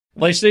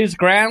This is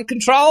Ground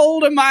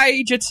Control to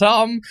Major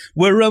Tom.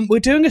 We're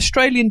doing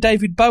Australian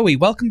David Bowie.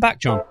 Welcome back,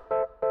 John.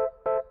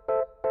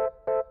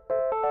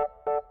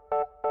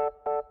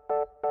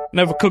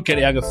 Never could get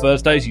it younger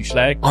Thursdays, you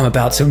slag. I'm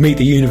about to meet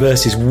the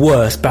universe's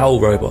worst battle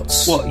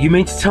robots. What, you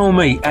mean to tell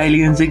me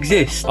aliens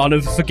exist? I'll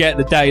never forget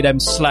the day them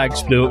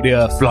slags blew up the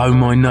earth. Blow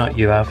my nut,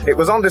 you have. It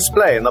was on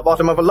display in the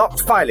bottom of a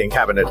locked filing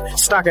cabinet,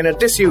 stuck in a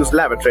disused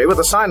lavatory with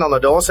a sign on the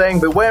door saying,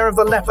 "Beware of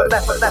the leopard."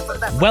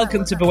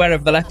 Welcome to Beware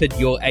of the Leopard,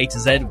 your A to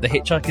Z of the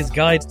Hitchhiker's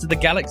Guide to the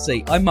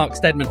Galaxy. I'm Mark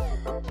Steadman,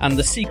 and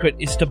the secret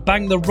is to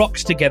bang the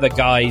rocks together,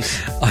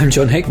 guys. I'm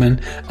John Hickman,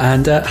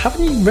 and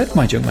haven't you read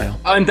my junk mail?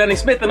 I'm Danny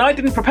Smith, and I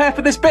didn't prepare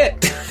for this bit.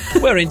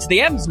 We're into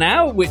the M's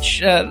now,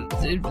 which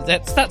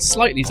that's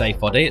slightly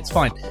Zaphody, it's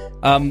fine.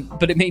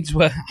 But it means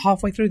we're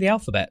halfway through the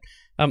alphabet.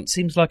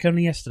 Seems like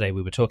only yesterday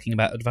we were talking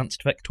about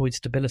advanced vectoid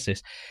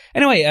stabilis.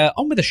 Anyway,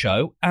 on with the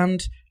show,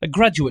 and a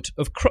graduate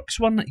of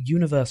Crookswan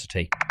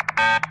University.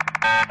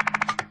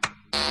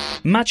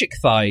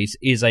 Majikthise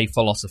is a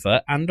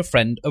philosopher and a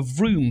friend of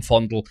room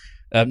fondle,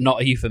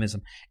 not a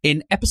euphemism.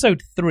 In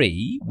episode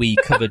 3, we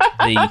covered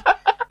the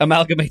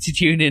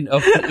amalgamated union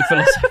of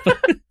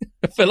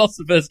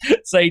philosophers,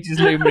 sages,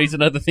 luminaries,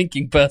 and other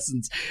thinking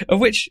persons, of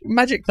which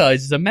Majikthise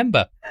is a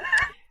member.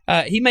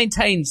 He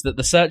maintains that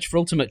the search for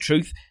ultimate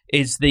truth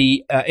is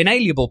the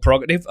inalienable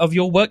prerogative of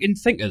your working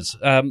thinkers.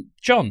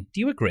 John, do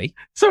you agree?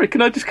 Sorry,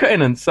 can I just cut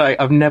in and say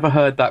I've never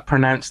heard that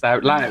pronounced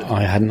out loud?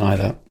 I hadn't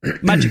either.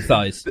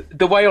 Majikthise.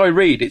 The way I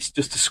read, it's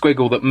just a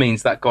squiggle that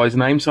means that guy's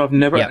name, so I've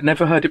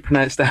never heard it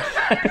pronounced out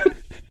loud.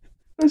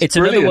 It's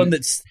brilliant. Another one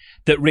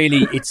that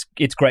really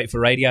it's great for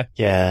radio.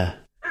 Yeah.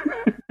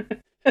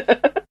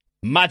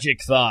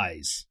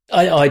 Majikthise.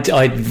 I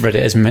read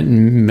it as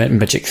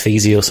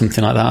Majikthise or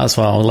something like that as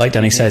well. Like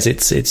Danny says,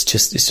 it's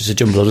just a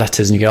jumble of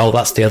letters, and you go, oh,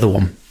 that's the other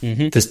one.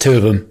 Mm-hmm. There's two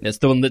of them. It's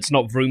the one that's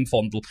not Vroom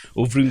Fondle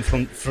or Vroom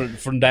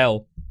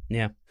Frundell.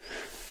 Yeah.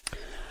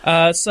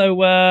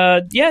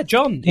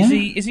 John,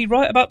 is he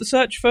right about the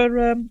search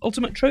for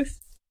ultimate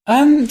truth?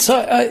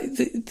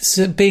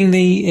 So being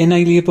the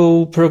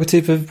inalienable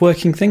prerogative of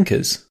working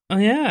thinkers. Oh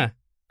yeah.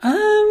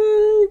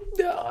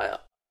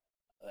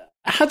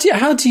 How do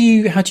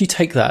you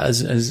take that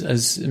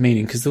as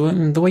meaning? Because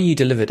the way you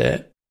delivered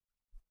it,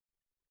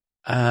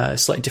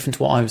 is slightly different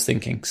to what I was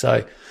thinking.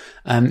 So,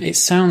 it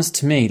sounds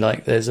to me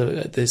like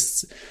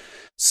there's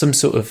some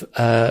sort of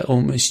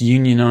almost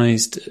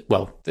unionized.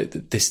 Well,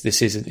 this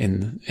is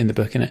in the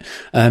book, isn't it?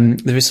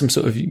 There is some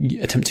sort of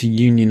attempt to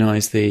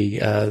unionize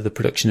the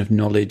production of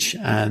knowledge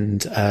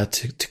and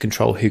to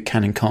control who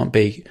can and can't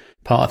be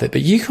part of it.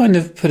 But you kind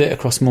of put it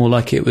across more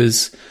like it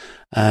was.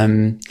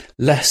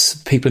 Less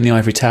people in the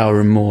ivory tower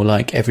and more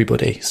like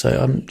everybody.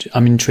 So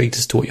I'm intrigued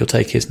as to what your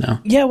take is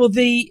now. Yeah, well,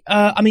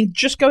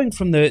 just going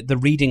from the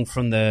reading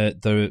from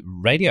the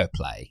radio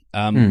play,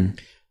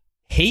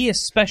 he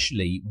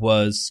especially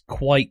was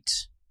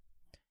quite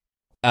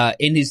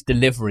in his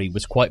delivery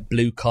was quite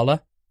blue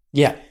collar.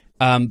 Yeah.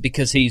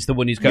 Because he's the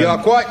one who's going... We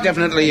are quite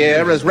definitely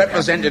here as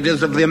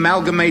representatives of the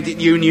amalgamated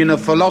union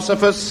of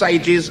philosophers,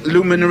 sages,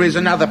 luminaries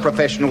and other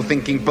professional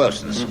thinking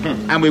persons.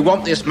 Mm-hmm. And we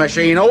want this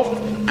machine off,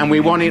 and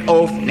we want it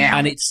off now.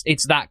 And it's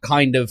that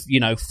kind of,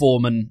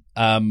 foreman,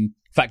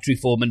 factory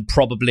foreman,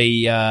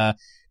 probably a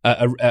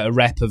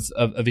rep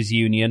of his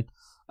union.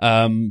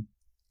 And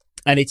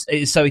it's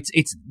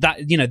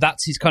that,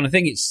 that's his kind of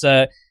thing. It's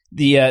the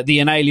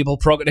inalienable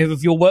prerogative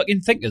of your working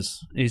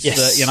thinkers.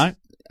 Yes.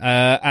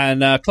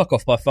 And clock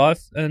off by 5,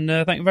 and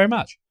thank you very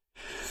much.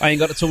 I ain't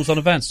got the tools on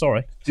the van,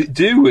 sorry.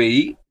 Do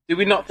we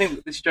not think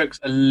that this joke's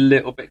a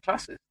little bit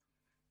classist?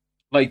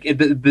 Like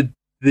the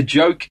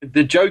joke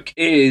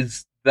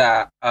is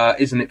that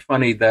isn't it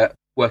funny that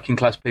working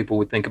class people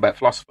would think about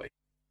philosophy?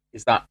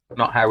 Is that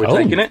not how we're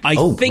taking it? I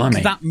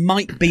think that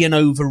might be an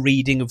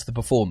over-reading of the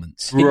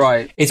performance.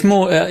 Right. It's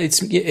more. I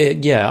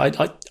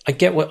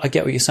get what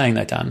you're saying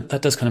there, Dan.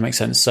 That does kind of make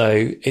sense.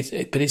 So,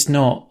 but it's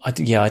not. I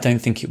don't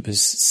think it was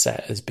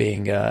set as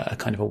being a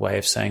kind of a way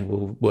of saying,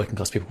 well, working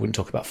class people wouldn't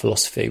talk about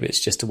philosophy, but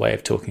it's just a way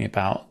of talking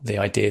about the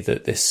idea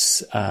that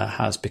this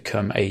has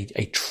become a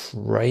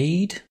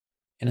trade.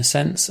 In a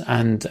sense,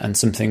 and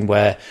something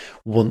where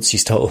once you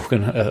start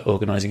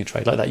organising a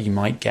trade like that, you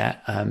might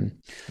get a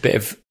bit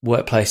of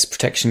workplace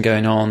protection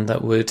going on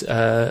that would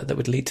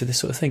lead to this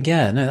sort of thing.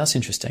 Yeah, no, that's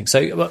interesting.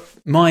 So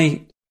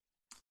my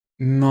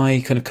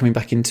kind of coming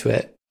back into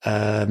it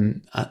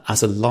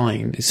as a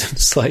line is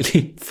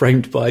slightly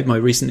framed by my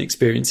recent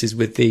experiences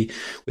with the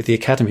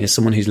academy as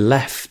someone who's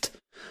left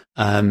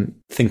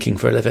thinking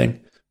for a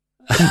living.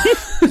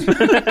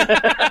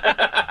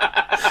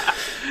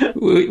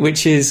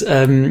 Which is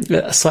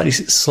a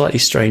slightly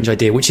strange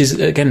idea, which is,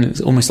 again,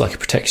 it's almost like a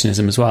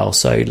protectionism as well.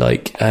 So,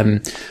 like,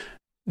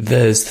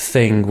 there's the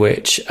thing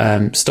which,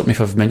 stop me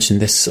if I've mentioned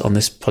this on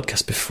this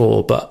podcast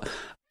before, but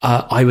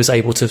I was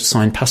able to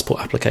sign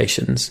passport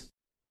applications.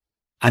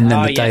 And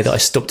then the day that I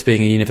stopped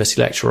being a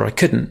university lecturer, I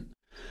couldn't.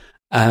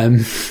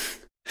 And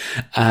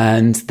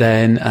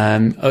then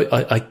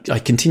I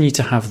continue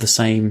to have the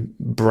same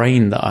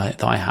brain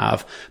that I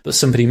have, but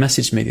somebody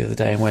messaged me the other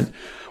day and went,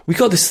 we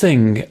got this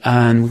thing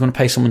and we're going to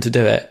pay someone to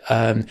do it.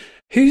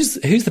 Who's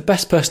the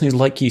best person who'd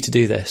like you to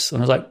do this?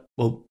 And I was like,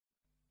 well,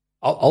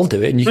 I'll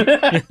do it, and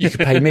you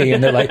could pay me.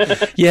 And they're like,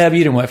 yeah, but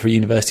you don't work for a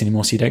university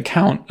anymore, so you don't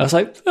count. I was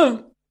like,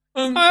 I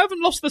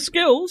haven't lost the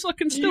skills. I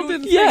can still do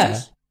the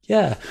things.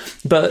 Yeah.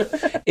 But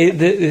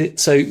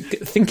so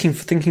thinking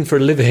for a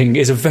living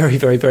is a very,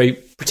 very, very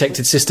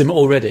protected system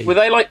already. Were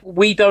they like,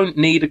 we don't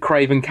need a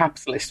craven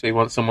capitalist. We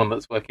want someone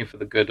that's working for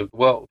the good of the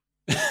world.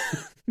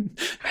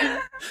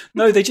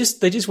 No, they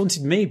just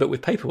wanted me, but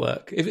with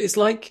paperwork. It's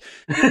like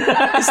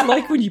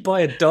when you buy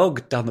a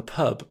dog down the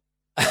pub.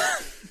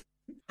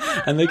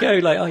 And they go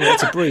like, oh yeah,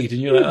 it's a breed,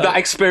 and you're like, that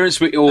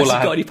experience we all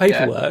have. Got any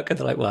paperwork? Yeah. And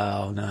they're like,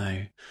 well,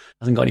 no,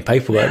 hasn't got any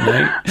paperwork,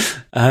 mate.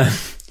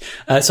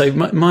 So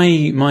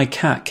my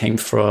cat came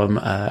from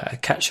a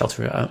cat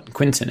shelter out in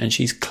Quinton, and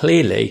she's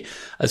clearly,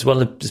 as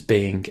well as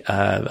being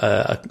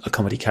a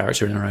comedy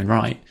character in her own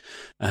right,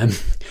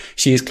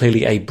 she is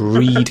clearly a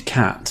breed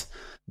cat.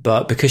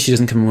 But because she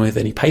doesn't come with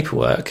any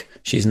paperwork,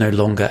 she's no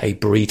longer a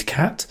breed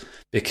cat,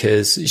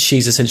 because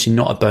she's essentially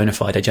not a bona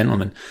fide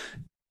gentleman.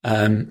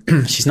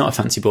 She's not a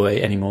fancy boy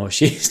anymore.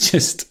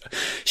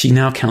 She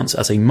now counts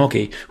as a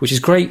moggy, which is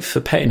great for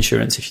pet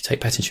insurance if you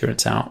take pet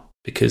insurance out,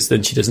 because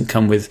then she doesn't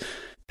come with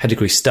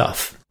pedigree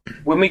stuff.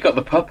 When we got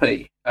the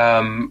puppy,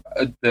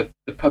 the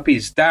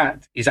puppy's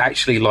dad is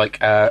actually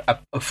like a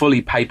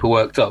fully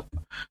paperworked up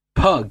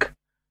pug,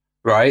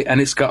 right?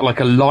 And it's got like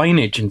a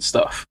lineage and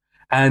stuff.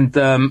 And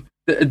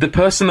the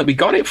person that we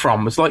got it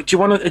from was like, do you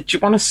want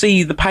to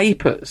see the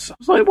papers? I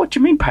was like, what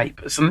do you mean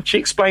papers? And she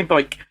explained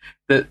like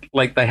that,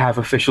 like they have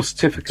official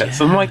certificates.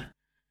 Yeah. I'm like,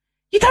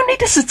 you don't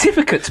need a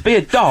certificate to be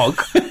a dog.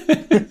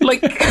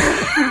 Like,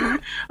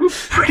 I'm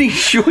pretty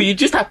sure you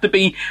just have to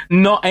be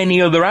not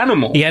any other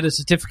animal. He had a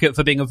certificate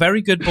for being a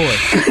very good boy.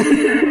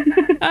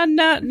 And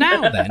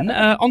now then,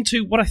 on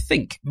to what I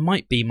think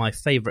might be my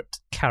favourite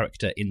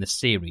character in the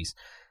series.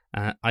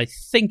 I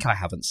think I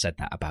haven't said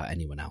that about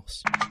anyone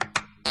else.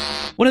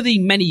 One of the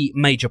many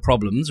major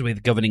problems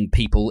with governing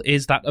people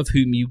is that of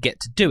whom you get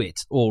to do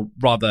it, or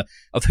rather,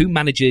 of who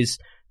manages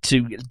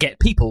to get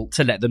people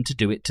to let them to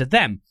do it to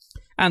them.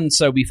 And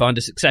so we find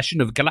a succession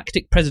of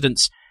galactic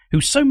presidents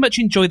who so much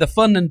enjoy the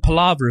fun and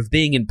palaver of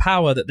being in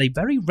power that they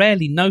very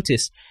rarely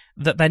notice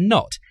that they're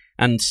not,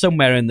 and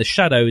somewhere in the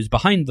shadows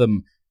behind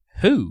them,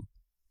 who?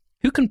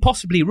 Who can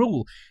possibly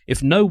rule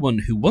if no one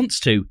who wants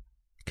to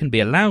can be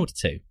allowed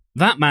to?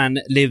 That man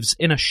lives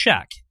in a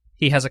shack.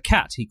 He has a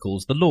cat he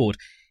calls the Lord.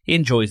 He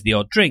enjoys the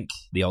odd drink,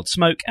 the odd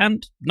smoke,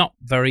 and not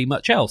very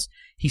much else.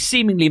 He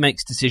seemingly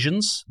makes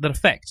decisions that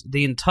affect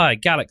the entire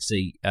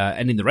galaxy,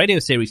 and in the radio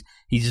series,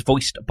 he's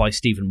voiced by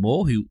Stephen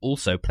Moore, who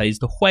also plays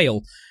the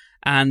Whale.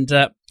 And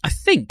I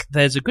think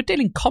there's a good deal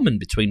in common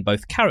between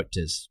both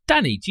characters.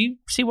 Danny, do you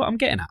see what I'm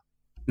getting at?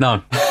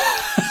 No.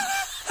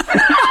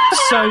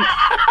 So...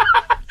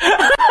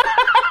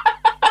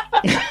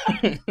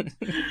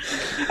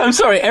 I'm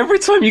sorry, every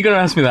time you're going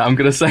to ask me that, I'm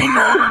going to say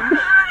no.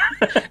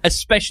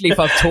 Especially if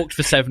I've talked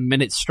for 7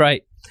 minutes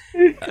straight.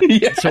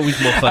 It's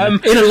always more fun.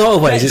 In a lot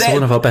of ways, it's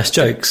one of our best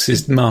jokes,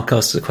 is Mark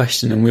asks a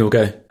question and we all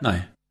go,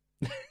 no.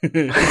 But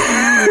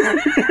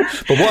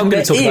what I'm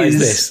going to talk about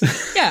is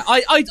this. Yeah,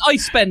 I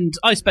spend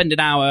an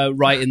hour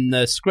writing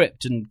the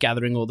script and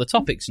gathering all the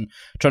topics and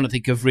trying to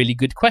think of really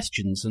good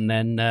questions, and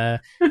then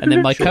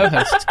my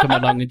co-hosts come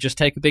along and just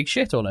take a big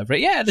shit all over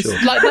it. Yeah, this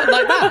is like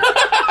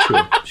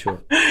that. Sure.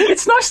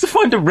 It's nice to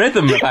find a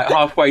rhythm about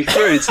halfway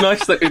through. It's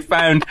nice that we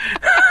found.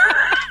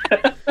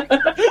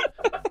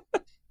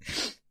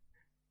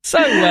 So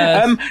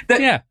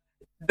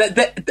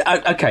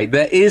okay,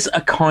 there is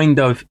a kind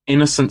of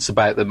innocence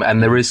about them,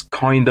 and there is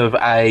kind of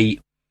a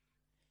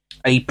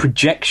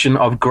projection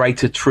of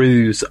greater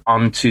truths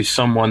onto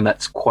someone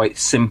that's quite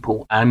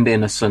simple and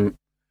innocent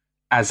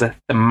as a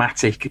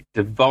thematic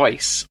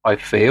device, I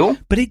feel.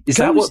 But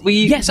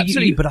yes,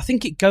 absolutely. But I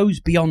think it goes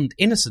beyond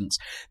innocence.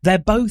 They're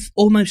both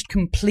almost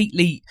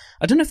completely,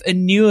 I don't know if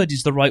inured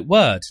is the right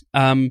word,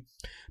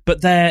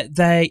 but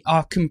they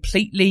are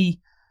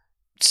completely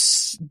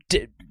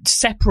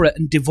separate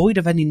and devoid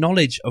of any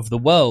knowledge of the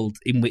world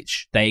in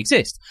which they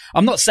exist.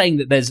 I'm not saying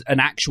that there's an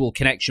actual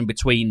connection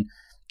between,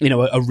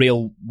 a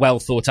real well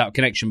thought out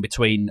connection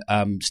between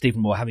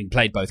Stephen Moore having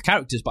played both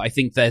characters, but I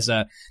think there is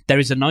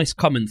a nice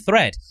common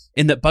thread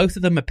in that both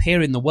of them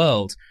appear in the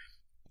world,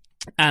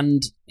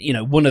 and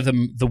one of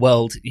them, the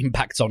world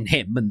impacts on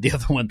him, and the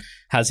other one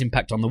has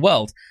impact on the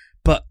world,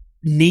 but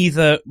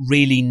neither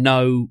really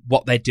know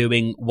what they're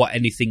doing, what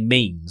anything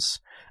means,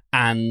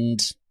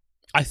 and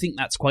I think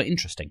that's quite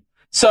interesting.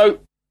 So,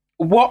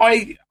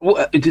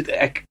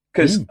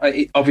 because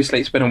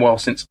obviously it's been a while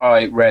since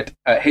I read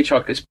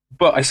Hitchhikers,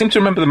 but I seem to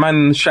remember the man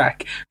in the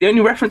shack. The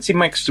only reference he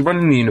makes to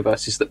running the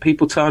universe is that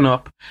people turn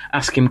up,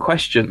 ask him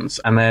questions,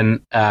 and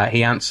then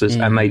he answers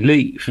and they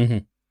leave.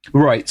 Mm-hmm.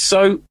 Right,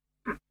 so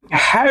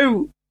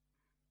how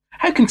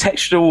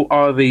contextual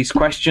are these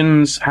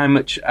questions? How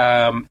much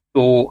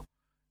thought,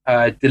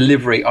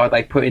 delivery are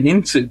they putting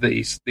into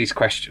these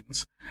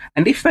questions?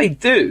 And if they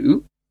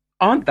do,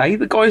 aren't they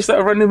the guys that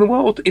are running the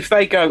world? If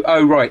they go,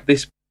 oh, right,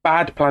 this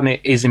bad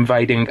planet is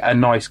invading a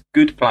nice,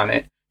 good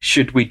planet,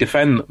 should we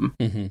defend them?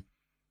 Mm-hmm.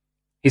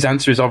 His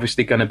answer is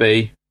obviously going to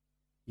be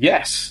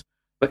yes.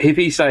 But if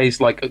he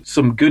says, like,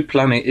 some good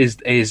planet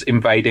is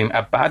invading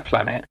a bad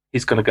planet,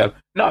 he's going to go,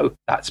 no,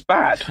 that's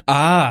bad.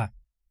 Ah,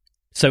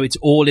 so it's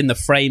all in the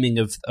framing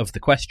of the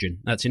question.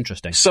 That's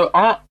interesting. So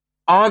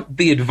aren't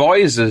the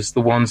advisors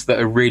the ones that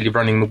are really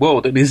running the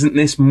world? And isn't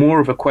this more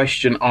of a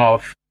question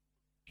of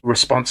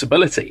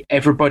responsibility?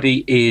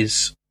 Everybody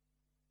is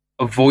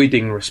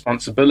avoiding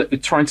responsibility,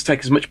 trying to take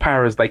as much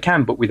power as they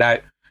can, but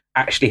without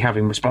actually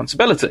having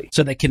responsibility.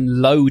 So they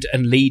can load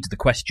and lead the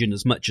question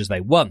as much as they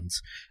want,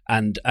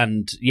 and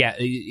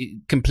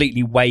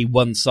completely weigh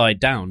one side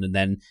down, and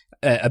then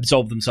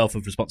absolve themselves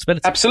of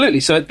responsibility.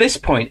 Absolutely. So at this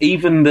point,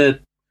 even the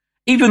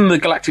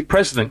galactic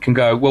president can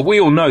go, well,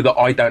 we all know that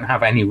I don't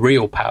have any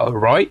real power,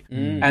 right?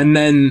 And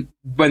then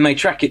when they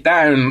track it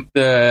down,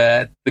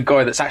 the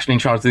guy that's actually in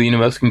charge of the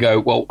universe can go,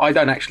 well, I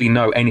don't actually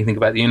know anything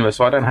about the universe,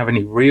 so I don't have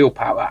any real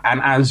power. And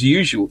as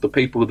usual, the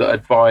people that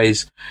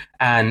advise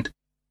and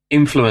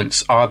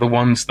influence are the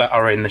ones that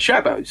are in the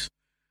shadows.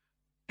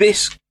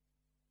 This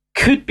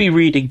could be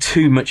reading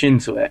too much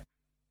into it.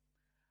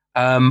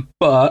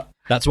 But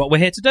that's what we're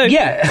here to do.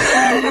 Yeah.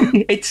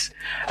 It's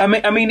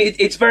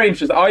very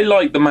interesting. I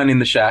like The Man in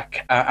the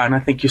Shack, and I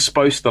think you're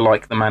supposed to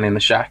like The Man in the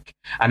Shack.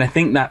 And I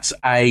think that's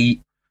a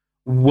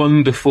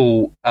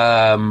wonderful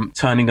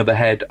turning of the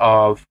head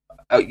of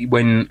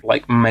when,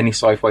 like many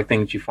sci-fi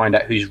things, you find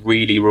out who's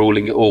really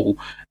ruling it all,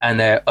 and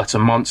they're utter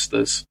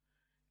monsters.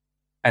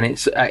 And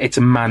it's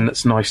a man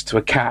that's nice to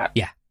a cat.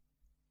 Yeah.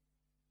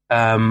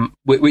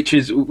 Which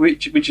is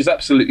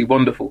absolutely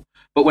wonderful.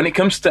 But when it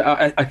comes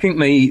to, I think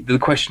the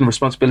question of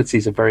responsibility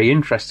is a very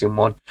interesting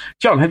one.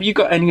 John, have you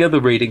got any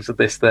other readings of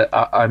this that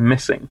I'm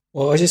missing?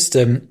 Well, I just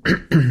now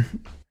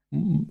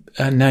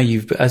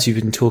as you've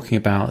been talking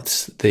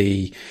about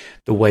the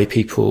way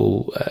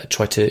people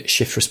try to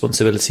shift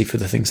responsibility for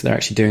the things that they're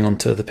actually doing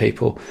onto other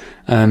people.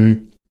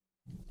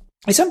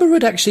 Is Amber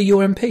Rudd actually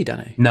your MP,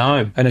 Danny?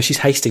 No. I know she's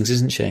Hastings,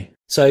 isn't she?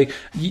 So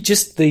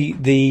just the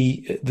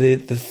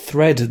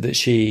thread that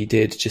she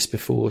did just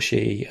before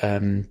she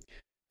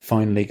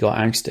finally got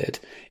ousted,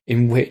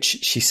 in which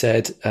she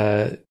said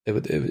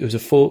it was a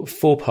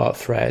four-part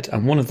thread,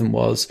 and one of them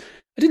was,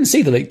 I didn't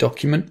see the leaked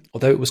document,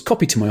 although it was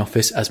copied to my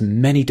office, as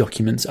many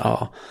documents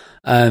are.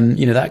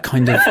 That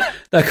kind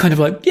of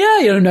like,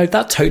 no,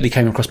 that totally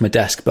came across my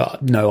desk,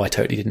 but no, I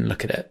totally didn't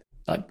look at it.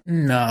 Like,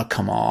 no,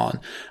 come on.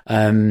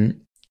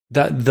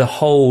 That the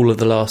whole of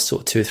the last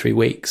sort of 2 or 3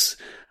 weeks,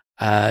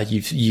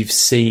 you've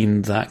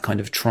seen that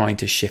kind of trying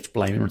to shift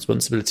blame and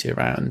responsibility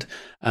around,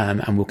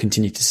 and we'll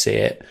continue to see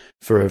it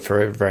for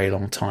a very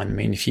long time. I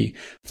mean, if you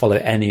follow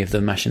any of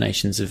the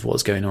machinations of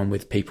what's going on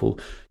with people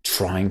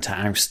trying to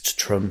oust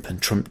Trump and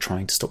Trump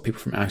trying to stop people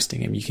from ousting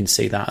him, you can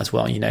see that as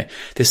well.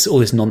 All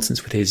this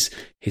nonsense with his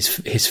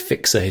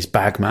fixer, his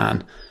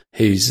bagman,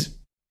 who's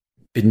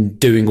been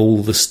doing all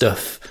the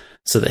stuff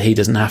so that he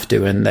doesn't have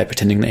to, and they're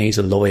pretending that he's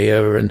a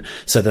lawyer, and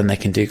so then they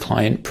can do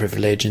client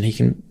privilege, and he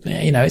can,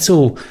 it's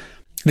all,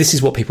 this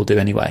is what people do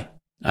anyway.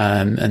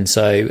 And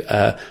so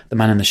The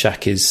Man in the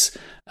Shack is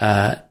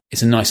a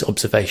nice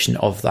observation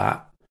of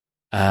that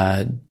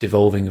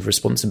devolving of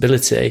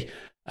responsibility,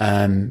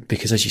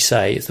 because, as you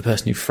say, it's the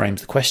person who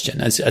frames the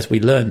question. As we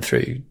learn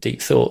through deep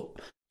thought,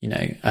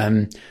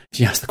 if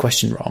you ask the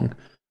question wrong,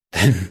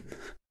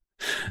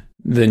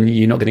 then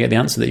you're not going to get the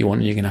answer that you want,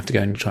 and you're going to have to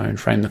go and try and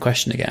frame the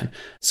question again.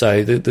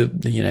 So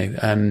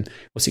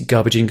what's it,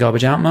 garbage in,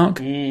 garbage out, Mark?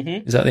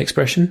 Mm-hmm. Is that the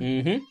expression?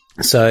 Mm-hmm.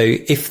 So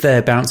if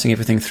they're bouncing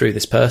everything through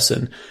this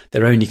person,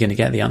 they're only going to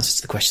get the answers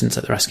to the questions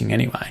that they're asking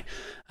anyway.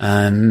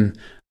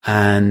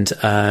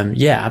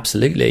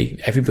 Absolutely.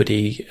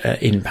 Everybody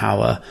in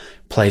power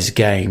plays a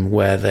game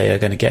where they are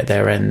going to get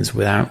their ends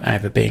without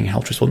ever being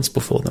held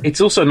responsible for them. It's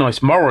also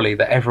nice morally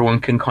that everyone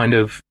can kind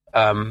of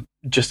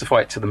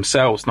justify it to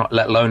themselves, not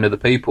let alone other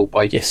people,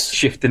 by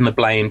shifting the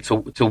blame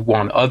to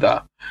one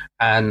other,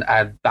 and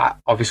that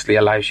obviously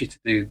allows you to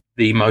do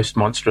the most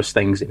monstrous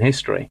things in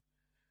history.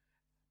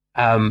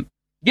 So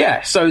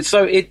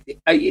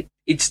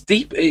it's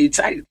deep. It's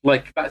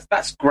like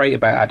that's great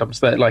about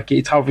Adams. That, like,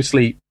 it's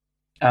obviously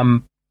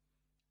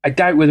I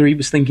doubt whether he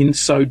was thinking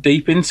so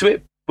deep into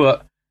it,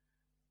 but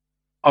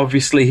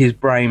obviously his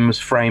brain was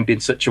framed in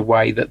such a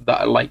way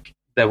that like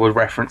there were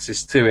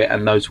references to it,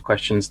 and those were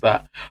questions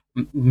that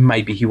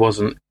maybe he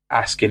wasn't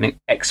asking it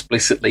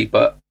explicitly,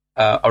 but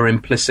are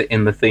implicit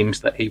in the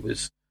themes that he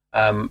was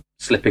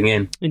slipping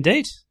in.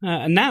 Indeed.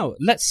 And now,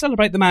 let's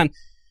celebrate the man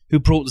who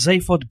brought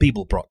Zaphod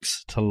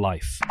Beeblebrox to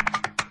life.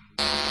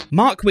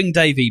 Mark Wing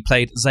Davey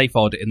played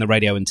Zaphod in the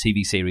radio and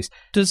TV series.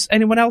 Does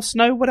anyone else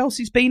know what else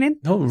he's been in?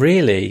 Not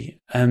really.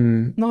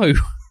 No.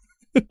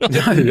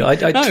 No, I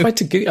tried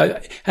to Google.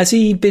 Has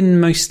he been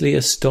mostly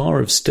a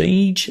star of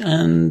stage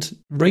and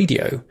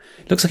radio?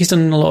 Looks like he's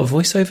done a lot of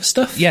voiceover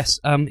stuff. Yes,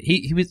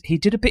 he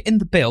did a bit in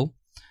The Bill,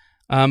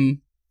 and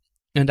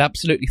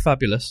absolutely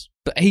fabulous.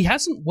 But he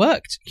hasn't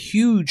worked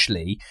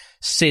hugely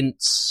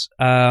since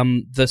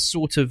the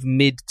sort of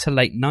mid to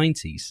late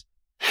 90s.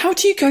 How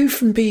do you go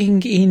from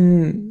being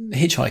in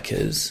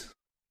Hitchhikers,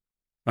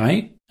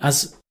 right,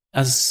 as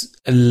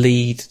a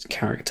lead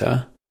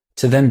character,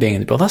 to then being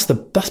in the Bill? That's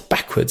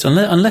backwards.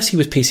 Unless he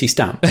was PC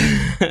Stamp,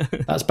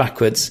 that's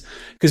backwards.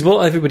 Because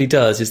what everybody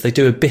does is they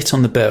do a bit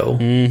on the Bill.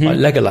 Mm-hmm. Like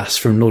Legolas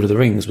from Lord of the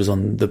Rings was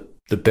on the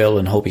Bill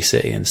in Holby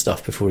City and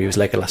stuff before he was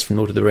Legolas from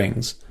Lord of the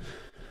Rings.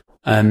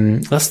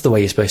 That's the way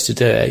you're supposed to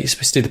do it. You're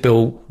supposed to do the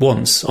Bill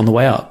once on the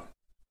way up,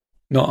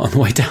 not on the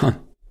way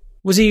down.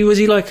 Was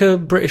he like a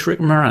British Rick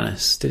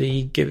Moranis? Did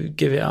he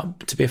give it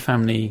up to be a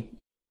family?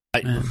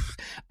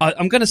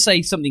 I'm going to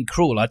say something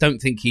cruel. I don't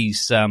think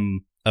he's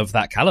of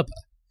that caliber,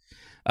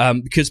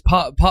 because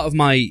part of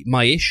my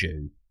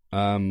issue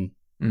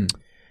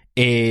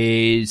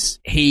is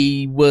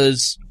he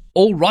was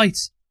all right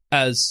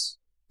as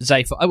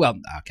Zaphod. Oh, well,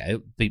 okay,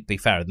 be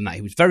fairer than that.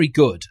 He was very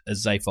good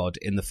as Zaphod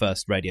in the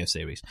first radio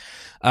series,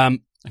 and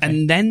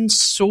then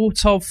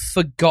sort of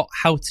forgot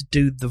how to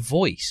do the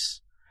voice.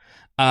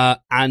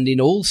 And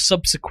in all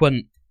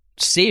subsequent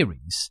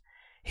series,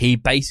 he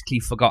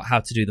basically forgot how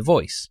to do the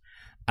voice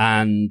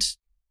and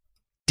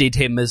did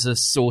him as a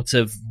sort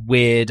of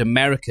weird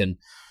American.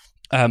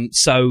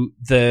 So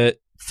the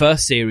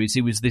first series,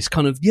 he was this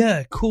kind of,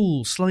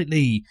 cool,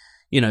 slightly,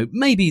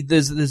 maybe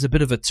there's a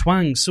bit of a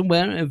twang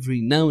somewhere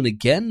every now and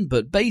again,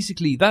 but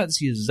basically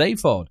that's your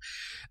Zaphod.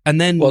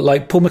 And then... What,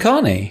 like Paul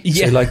McCartney?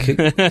 Yeah. So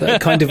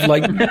like, kind of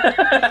like...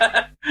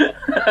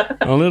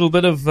 A little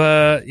bit of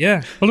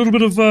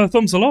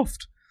thumbs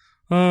aloft.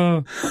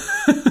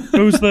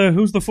 Who's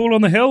the fool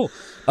on the hill?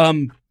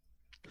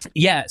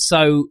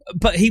 So,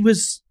 but he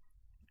was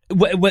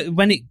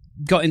when it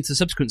got into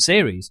subsequent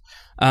series,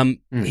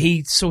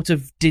 he sort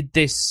of did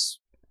this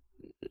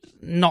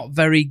not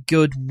very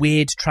good,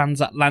 weird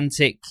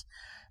transatlantic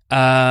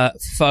faux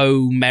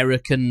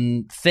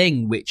American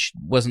thing, which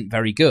wasn't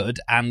very good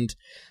and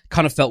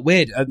kind of felt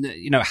weird. And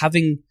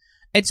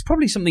it's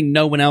probably something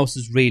no one else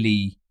has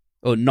really,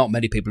 or not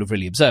many people have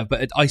really observed,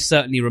 but I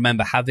certainly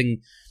remember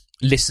having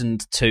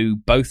listened to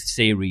both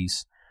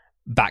series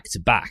back to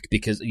back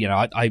because,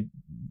 I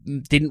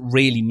didn't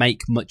really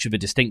make much of a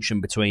distinction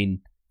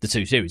between the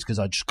two series because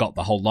I just got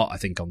the whole lot, I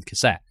think, on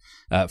cassette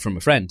from a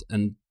friend.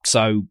 And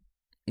so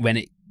when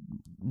it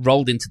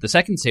rolled into the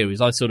second series,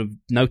 I sort of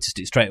noticed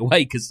it straight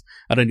away because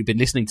I'd only been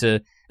listening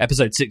to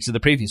episode 6 of the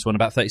previous one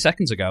about 30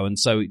 seconds ago. And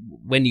so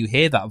when you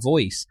hear that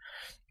voice,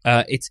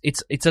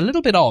 it's a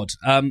little bit odd,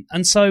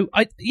 and so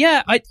I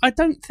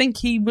don't think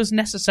he was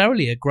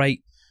necessarily a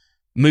great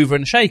mover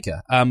and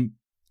shaker.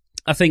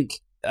 I think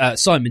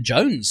Simon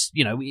Jones,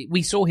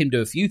 we saw him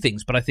do a few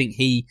things, but I think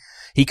he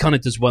kind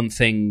of does one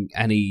thing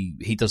and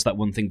he does that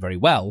one thing very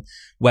well.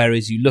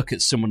 Whereas you look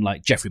at someone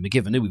like Geoffrey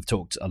McGivern, who we've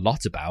talked a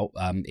lot about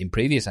in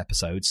previous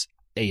episodes,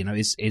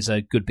 is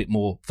a good bit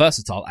more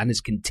versatile and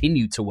has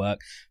continued to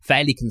work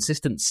fairly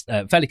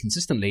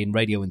consistently in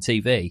radio and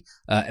TV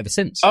ever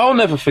since. I'll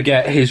never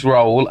forget his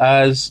role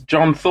as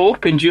John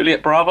Thorpe in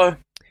Juliet Bravo.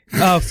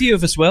 Oh, a few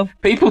of us will.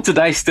 People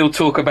today still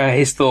talk about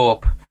his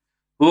Thorpe.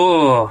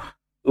 Oh,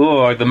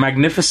 the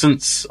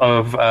magnificence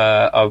of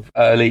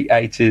early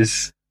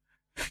 80s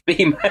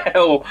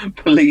female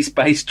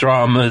police-based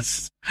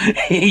dramas.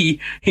 He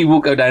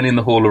will go down in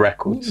the Hall of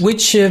Records.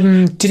 Which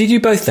did he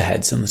do both the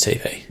heads on the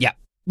TV? Yeah.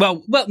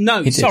 Well,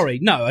 no, sorry.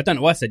 No, I don't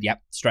know why I said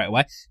yep straight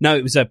away. No,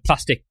 it was a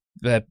plastic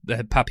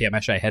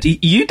papier-mâché head.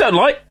 You don't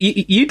like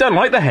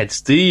the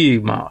heads, do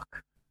you,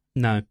 Mark?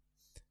 No.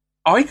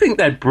 I think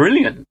they're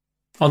brilliant.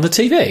 On the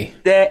TV?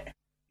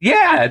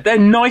 They're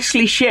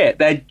nicely shit.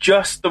 They're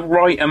just the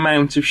right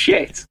amount of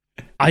shit.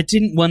 I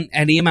didn't want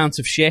any amount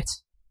of shit.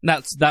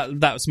 That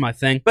was my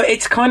thing. But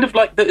it's kind of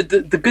like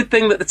the good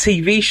thing that the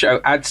TV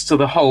show adds to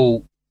the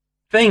whole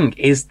thing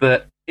is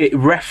that it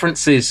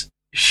references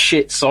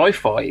shit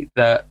sci-fi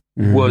that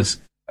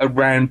was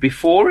around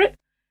before it.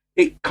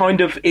 It kind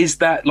of is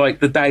that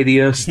like the day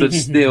the Earth stood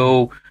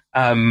still,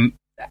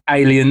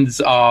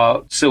 aliens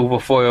are silver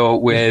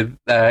foil with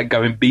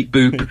going beep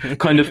boop,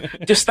 kind of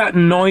just that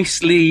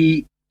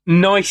nicely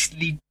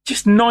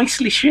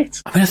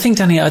shit. I mean, I think,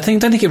 Danny, I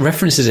don't think it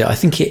references it. I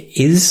think it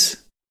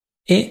is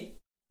it.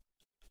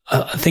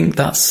 I think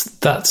that's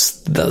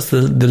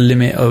the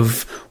limit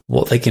of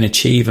what they can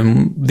achieve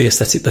and the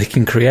aesthetic they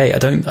can create. I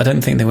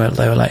don't think they were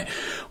like,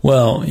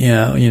 well,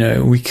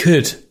 yeah, we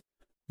could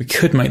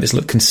make this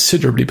look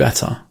considerably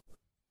better,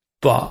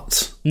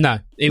 but no,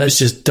 let's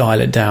just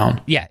dial it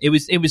down. Yeah, it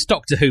was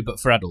Doctor Who, but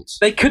for adults.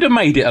 They could have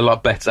made it a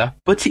lot better,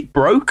 but it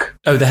broke.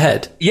 Oh, the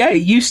head. Yeah,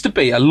 it used to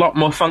be a lot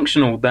more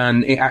functional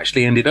than it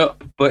actually ended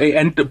up, but it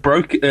ended up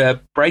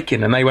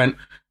breaking, and they went,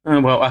 oh,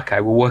 well,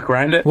 okay, we'll work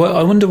around it. Well,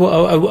 I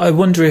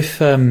wonder if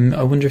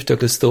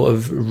Douglas thought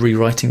of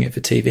rewriting it for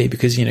TV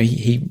because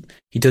he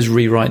does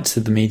rewrite to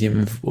the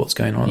medium of what's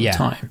going on at the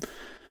time,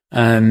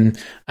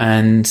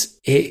 and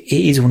it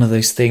is one of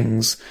those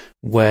things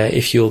where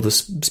if you're the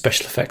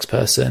special effects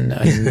person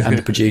and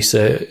the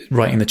producer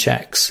writing the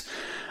checks,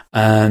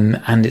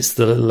 and it's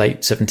the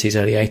late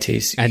 70s, early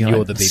 80s, and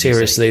you're the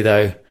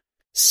BBC.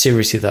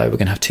 Seriously though, we're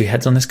going to have two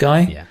heads on this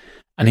guy, yeah,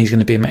 and he's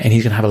going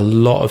to have a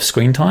lot of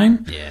screen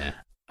time, yeah.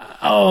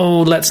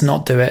 oh, let's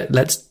not do it.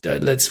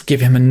 Let's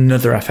give him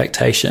another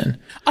affectation.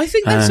 I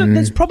think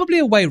there's probably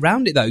a way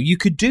around it, though. You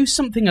could do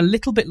something a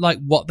little bit like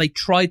what they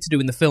tried to do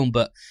in the film,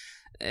 but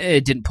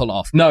it didn't pull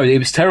off. No, it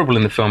was terrible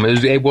in the film.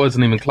 It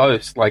wasn't even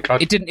close.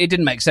 It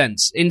didn't make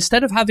sense.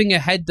 Instead of having a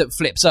head that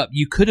flips up,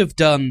 you could have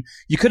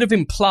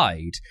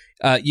implied,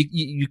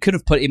 you could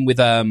have put in with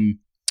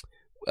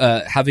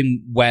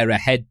having wear a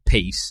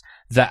headpiece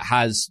that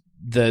has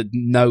the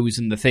nose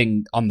and the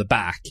thing on the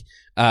back,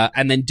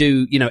 and then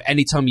do,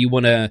 anytime you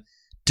want to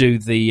do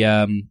the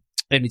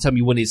anytime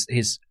you want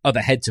his other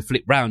head to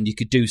flip round, you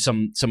could do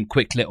some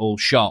quick little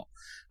shot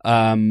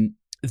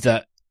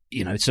that,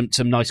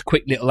 some nice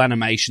quick little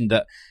animation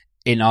that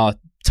in our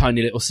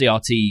tiny little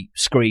CRT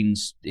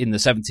screens in the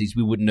 70s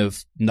we wouldn't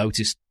have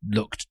noticed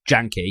looked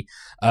janky.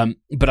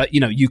 But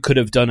you could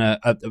have done a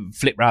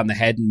flip round the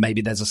head and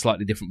maybe there's a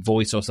slightly different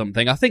voice or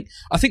something. I think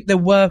there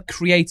were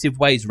creative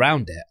ways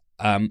around it.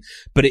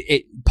 But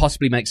it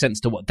possibly makes sense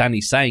to what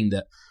Danny's saying,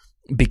 that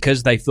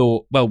because they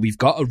thought, well, we've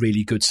got a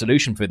really good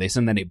solution for this,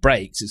 and then it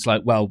breaks. It's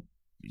like, well,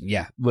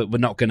 yeah, we're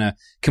not going to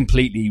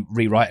completely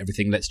rewrite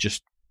everything. Let's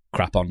just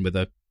crap on with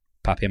a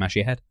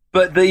papier-mâché head.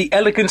 But the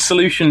elegant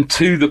solution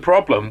to the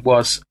problem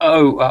was,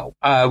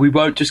 we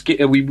won't just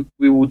we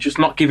will just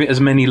not give it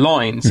as many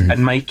lines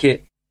and make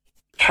it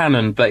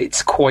canon that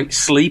it's quite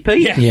sleepy.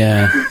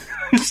 Yeah.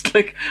 It's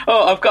like,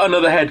 I've got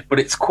another head, but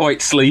it's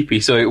quite sleepy,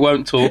 so it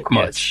won't talk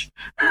much.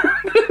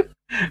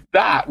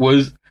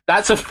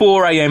 That's a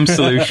 4 a.m.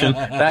 solution.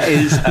 That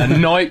is a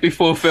night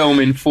before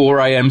filming 4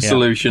 a.m.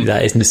 solution.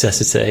 That is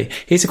necessity.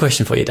 Here's a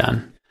question for you,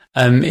 Dan.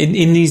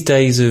 In these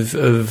days of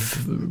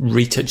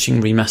retouching,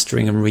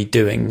 remastering and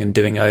redoing and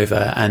doing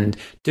over, and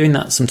doing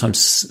that sometimes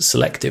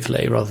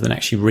selectively rather than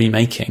actually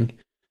remaking,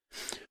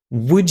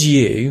 would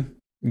you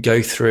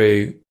go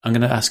through, I'm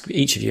going to ask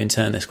each of you in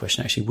turn this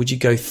question actually, would you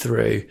go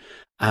through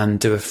and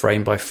do a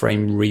frame by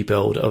frame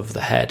rebuild of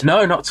the head?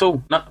 No, not at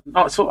all. Not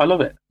at all. I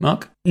love it.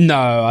 Mark?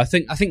 No, I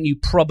think you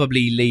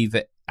probably leave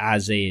it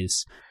as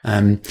is.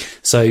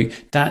 So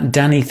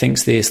Danny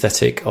thinks the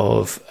aesthetic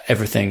of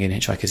everything in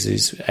Hitchhikers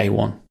is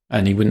A1,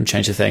 and he wouldn't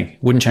change a thing.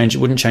 Wouldn't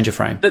change a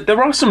frame.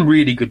 There are some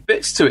really good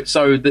bits to it.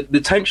 So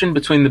the tension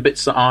between the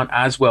bits that aren't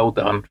as well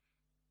done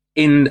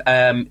in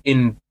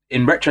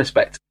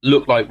retrospect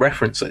look like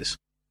references.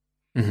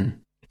 Mm-hmm.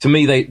 To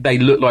me, they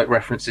look like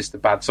references to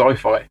bad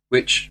sci-fi,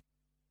 which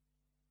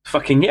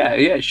fucking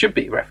it should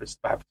be reference to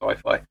bad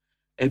sci-fi.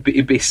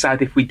 It'd be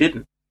sad if we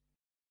didn't.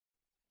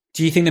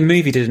 Do you think the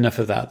movie did enough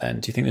of that then?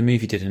 Do you think the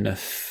movie did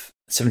enough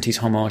 70s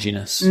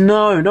homogenous?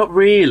 No, not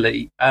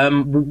really.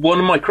 One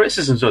of my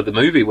criticisms of the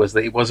movie was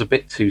that it was a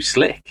bit too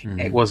slick.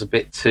 It was a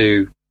bit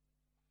too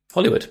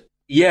Hollywood.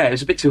 Yeah, it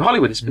was a bit too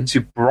Hollywood. It's a bit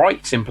too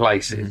bright in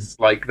places.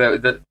 Like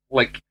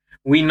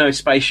we know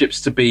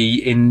spaceships to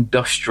be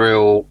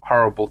industrial,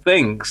 horrible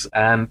things,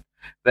 and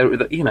they've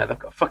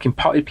got fucking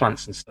potted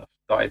plants and stuff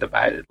died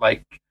about it.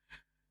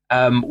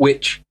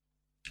 Which,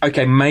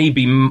 okay,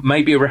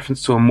 maybe a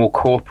reference to a more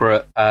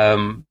corporate.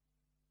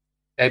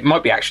 It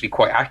might be actually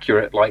quite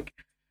accurate. Like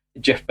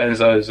Jeff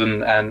Bezos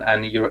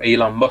and your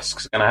Elon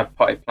Musk's going to have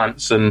potted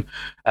plants and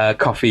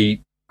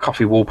coffee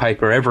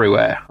wallpaper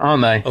everywhere,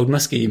 aren't they? Old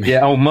Muskie, you mean?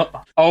 Yeah, old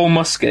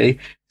Muskie.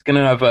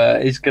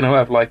 He's gonna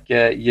have like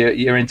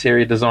your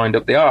interior designed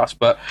up the arse,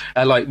 but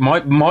like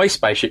my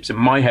spaceships in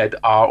my head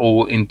are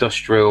all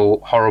industrial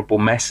horrible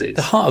messes.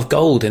 The Heart of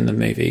Gold in the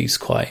movie is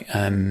quite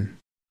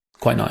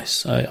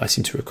nice. I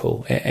seem to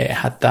recall it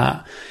had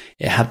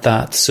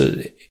that sort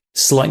of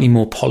slightly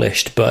more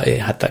polished, but it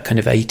had that kind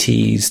of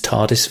 80s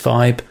TARDIS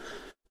vibe,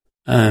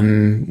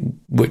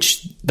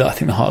 which I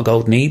think the Heart of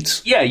Gold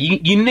needs. Yeah,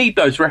 you need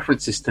those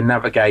references to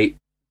navigate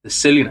the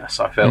silliness,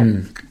 I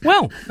feel.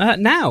 Well,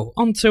 now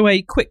on to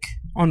a quick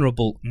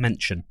honourable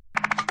mention.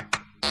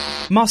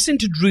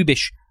 Marcinta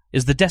Drubish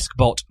is the desk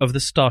bot of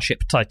the starship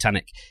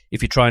Titanic.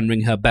 If you try and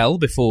ring her bell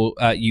before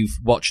you've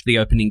watched the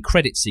opening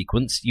credit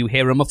sequence, you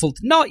hear a muffled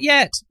 "not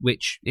yet,"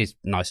 which is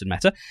nice and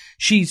meta.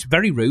 She's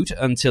very rude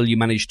until you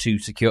manage to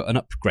secure an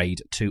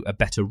upgrade to a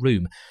better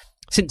room.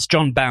 Since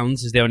John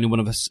Bounds is the only one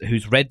of us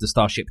who's read the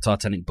Starship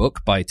Titanic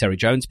book by Terry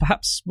Jones,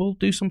 perhaps we'll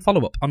do some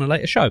follow-up on a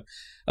later show.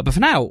 But for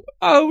now,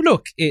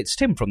 look, it's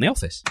Tim from The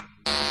Office.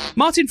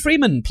 Martin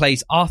Freeman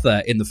plays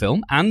Arthur in the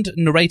film and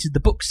narrated the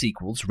book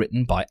sequels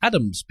written by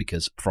Adams,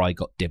 because Fry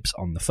got dibs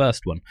on the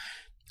first one.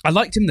 I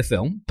liked him in the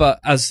film, but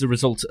as a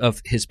result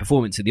of his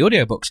performance in the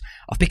audiobooks,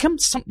 I've become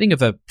something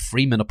of a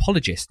Freeman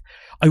apologist.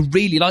 I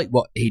really like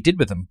what he did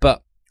with them,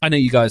 but I know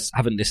you guys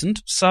haven't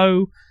listened,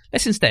 so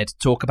let's instead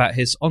talk about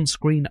his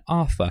on-screen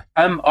Arthur.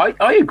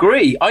 I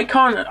agree. I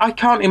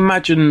can't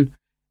imagine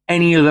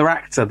any other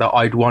actor that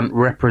I'd want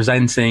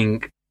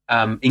representing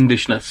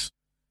Englishness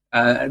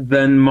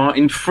than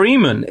Martin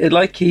Freeman.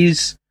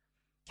 He's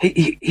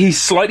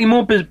slightly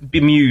more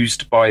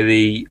bemused by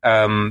the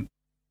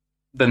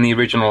than the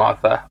original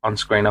Arthur on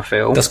screen, I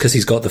feel. That's because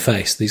he's got the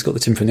face. He's got the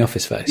Tim from The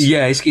Office face.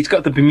 Yeah, he's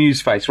got the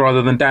bemused face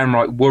rather than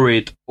downright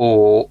worried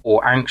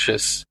or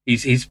anxious.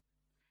 He's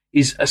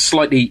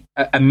slightly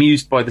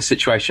amused by the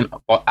situation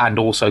and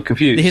also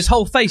confused. His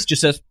whole face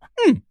just says,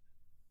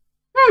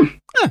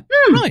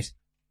 Right.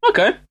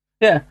 Okay.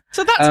 Yeah.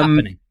 So that's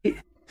happening.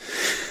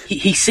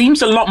 He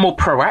seems a lot more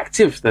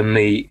proactive than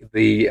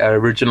the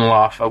original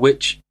Arthur,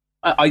 which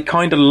I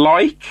kind of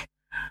like.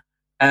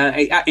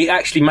 It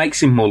actually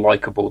makes him more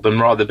likable than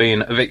rather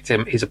being a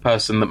victim. He's a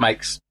person that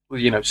makes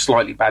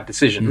slightly bad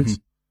decisions.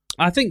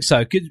 I think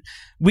so.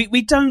 We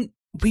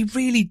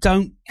really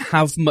don't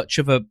have much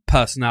of a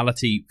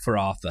personality for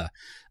Arthur,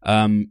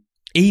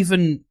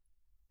 even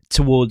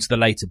towards the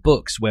later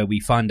books where we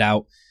find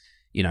out,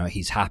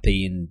 he's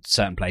happy in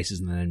certain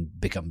places and then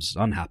becomes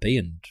unhappy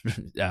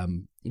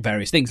and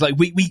various things. Like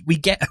we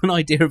get an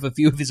idea of a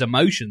few of his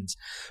emotions,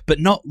 but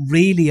not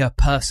really a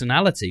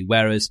personality.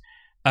 Whereas,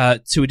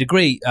 to a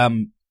degree,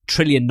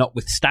 Trillian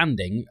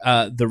notwithstanding,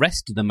 the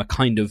rest of them are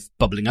kind of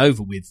bubbling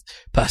over with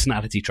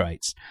personality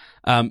traits.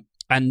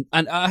 And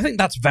I think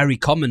that's very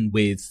common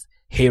with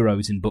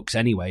heroes in books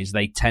anyways.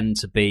 They tend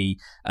to be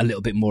a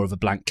little bit more of a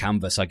blank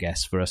canvas, I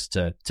guess, for us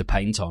to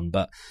paint on.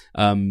 But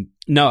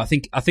no, I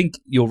think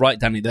you're right,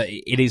 Danny, that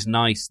it is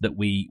nice that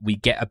we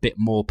get a bit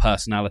more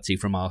personality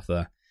from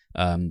Arthur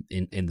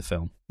in the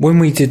film. When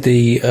we did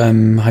the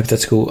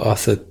hypothetical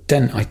Arthur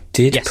Dent, I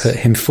did put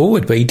him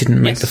forward, but he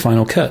didn't make the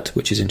final cut,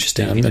 which is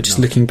interesting. I'm just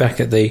looking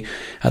back at the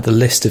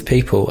list of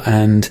people,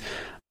 and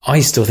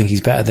I still think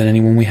he's better than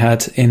anyone we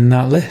had in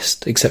that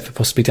list, except for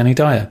possibly Danny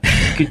Dyer.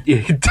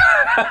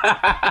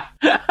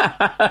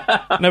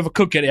 Never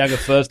could get the hang of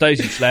Thursdays,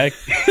 you slag.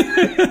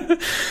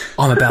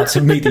 I'm about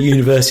to meet the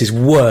universe's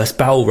worst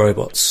bowel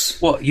robots.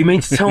 What, you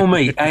mean to tell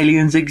me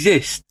aliens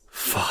exist?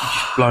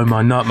 Fuck. Blow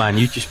my nut, man.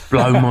 You just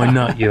blow my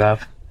nut, you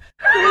have.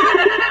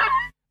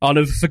 I'll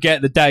never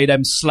forget the day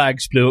them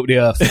slags blew up the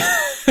earth.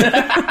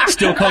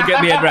 Still can't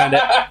get me head around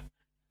it.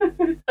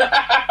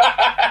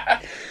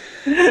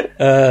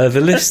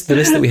 The list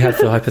that we had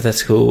for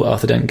hypothetical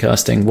Arthur Dent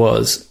casting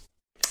was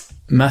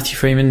Martin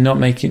Freeman.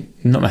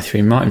 Martin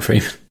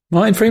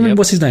Freeman, Yep.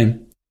 What's his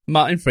name?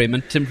 Martin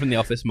Freeman, Tim from The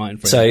Office, Martin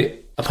Freeman. So,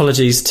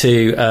 apologies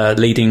to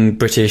leading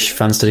British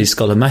fan studies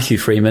scholar Matthew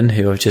Freeman,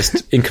 who I've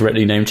just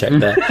incorrectly name-checked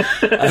there.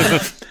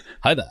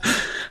 Hi there.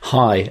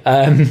 Hi.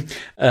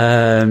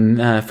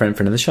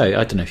 Friend of the show.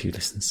 I don't know if he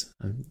listens.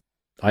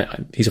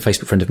 He's a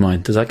Facebook friend of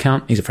mine. Does that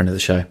count? He's a friend of the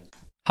show.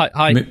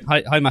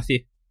 Hi, Matthew.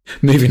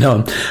 Moving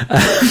on.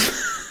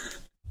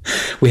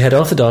 We had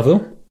Arthur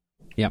Darvill,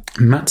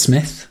 Matt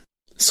Smith,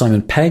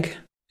 Simon Pegg,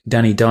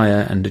 Danny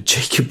Dyer, and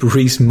Jacob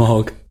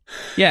Rees-Mogg.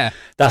 Yeah.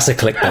 That's a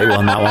clickbait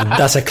one, that one.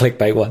 That's a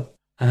clickbait one.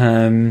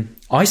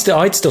 I'd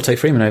still take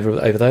Freeman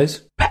over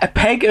those.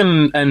 Pegg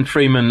and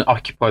Freeman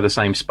occupy the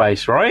same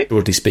space, right?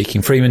 Broadly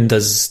speaking, Freeman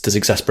does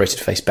exasperated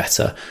face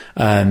better.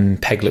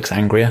 Pegg looks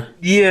angrier.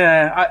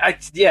 Yeah,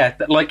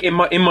 like in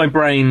my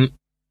brain,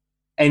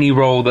 any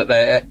role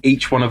that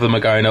each one of them are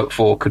going up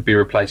for could be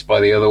replaced by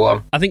the other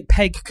one. I think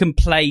Pegg can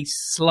play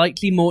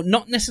slightly more,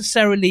 not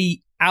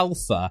necessarily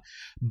alpha,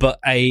 but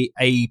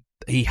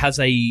he has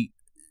a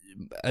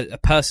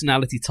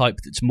personality type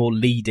that's more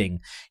leading.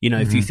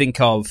 If you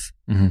think of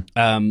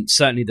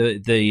certainly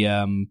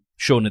the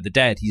Shaun of the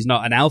Dead, he's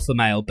not an alpha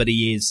male, but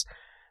he is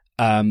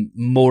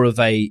more of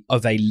a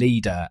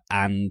leader,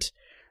 and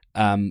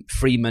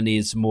Freeman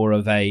is more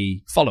of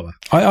a follower.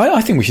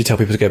 I think we should tell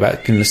people to go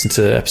back and listen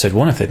to episode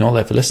 1 if they've not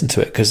ever listened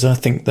to it, because I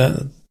think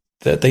that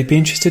they'd be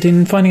interested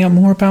in finding out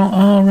more about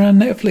our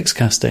Netflix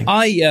casting.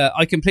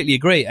 I completely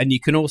agree. And you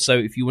can also,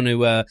 if you want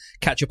to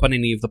catch up on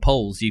any of the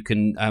polls, you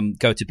can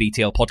go to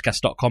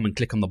btlpodcast.com and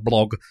click on the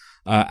blog,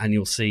 and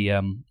you'll see,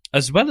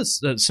 as well as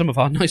some of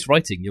our nice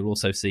writing, you'll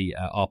also see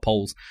our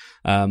polls.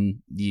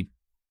 You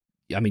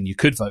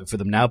could vote for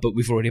them now, but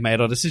we've already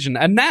made our decision.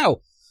 And now,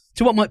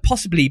 to what might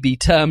possibly be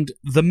termed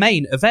the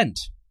main event.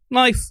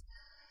 Life.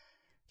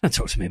 Don't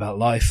talk to me about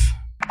life.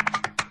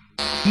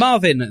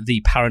 Marvin,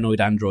 the paranoid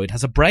android,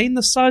 has a brain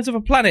the size of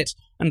a planet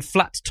and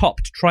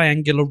flat-topped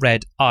triangular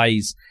red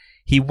eyes.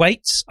 He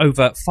waits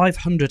over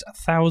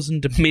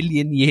 500,000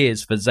 million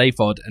years for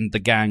Zaphod and the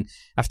gang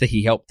after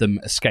he helped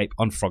them escape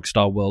on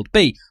Frogstar World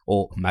B,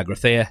 or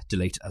Magrathea,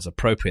 delete as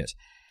appropriate.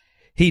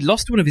 He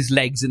lost one of his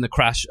legs in the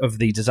crash of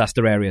the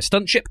disaster area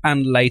stunt ship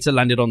and later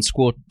landed on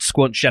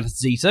Squanch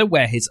Zeta,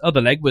 where his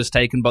other leg was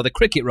taken by the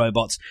cricket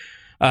robots.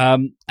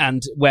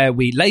 And where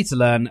we later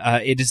learn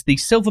it is the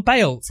silver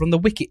bale from the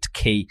Wicket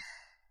Key.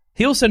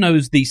 He also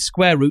knows the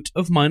square root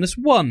of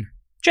 -1.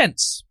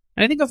 Gents,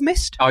 anything I've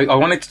missed? I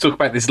wanted to talk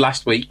about this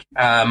last week,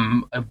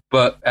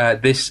 but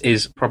this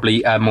is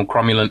probably a more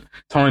cromulent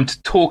time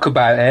to talk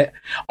about it.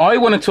 I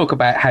want to talk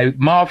about how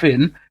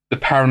Marvin, the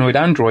paranoid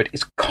android,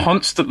 is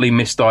constantly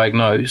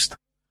misdiagnosed.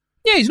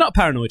 Yeah, he's not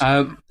paranoid.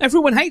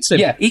 Everyone hates him.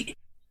 Yeah,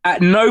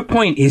 at no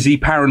point is he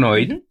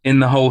paranoid in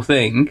the whole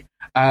thing.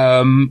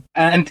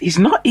 And he's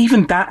not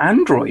even that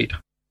android.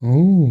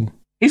 Ooh.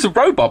 He's a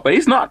robot, but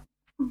he's not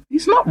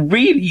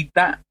really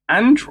that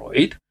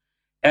android.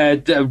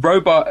 An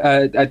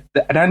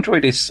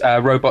android is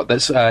a robot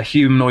that's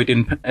humanoid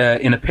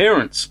in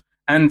appearance.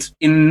 And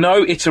in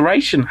no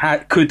iteration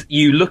could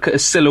you look at a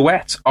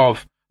silhouette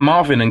of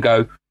Marvin and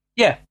go,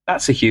 yeah,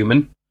 that's a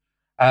human.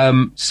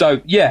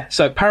 So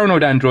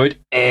paranoid android.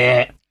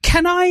 Can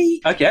Can I?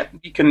 Okay,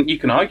 you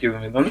can argue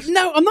with me on this.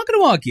 No, I'm not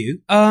going to argue.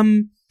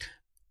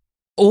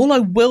 All I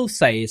will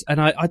say is, and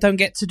I don't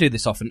get to do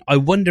this often, I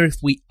wonder if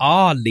we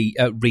are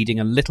reading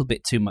a little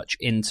bit too much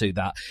into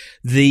that.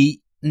 The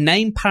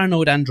name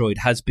Paranoid Android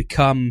has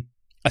become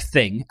a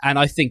thing, and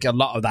I think a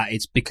lot of that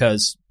is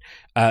because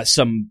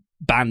some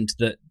band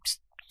that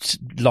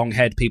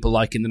long-haired people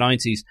like in the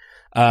 90s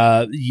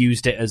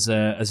used it as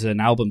an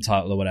album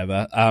title or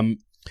whatever.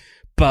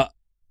 But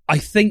I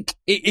think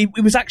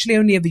it was actually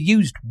only ever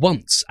used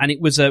once, and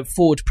it was a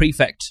Ford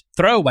Prefect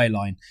throwaway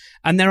line.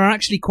 And there are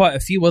actually quite a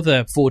few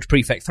other Ford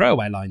Prefect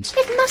throwaway lines.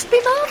 It must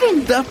be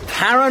Marvin. The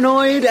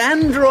Paranoid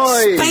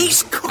Android.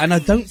 Space And I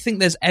don't think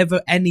there's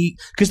ever any...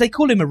 Because they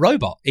call him a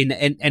robot in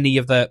every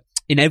other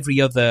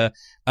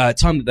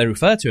time that they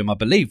refer to him, I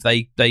believe.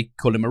 They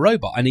call him a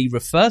robot, and he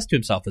refers to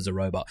himself as a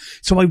robot.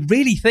 So I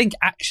really think,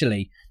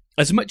 actually...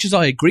 As much as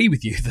I agree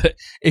with you that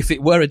if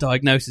it were a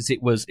diagnosis,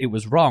 it was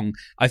wrong,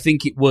 I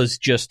think it was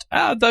just,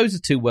 those are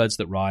two words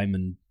that rhyme,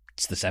 and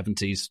it's the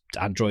 70s,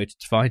 Android,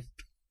 it's fine.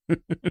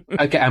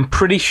 Okay, I'm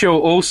pretty sure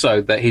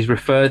also that he's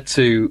referred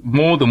to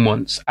more than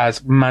once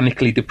as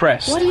manically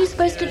depressed. What are you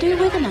supposed to do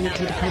with a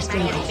manically depressed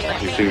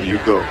robot? You think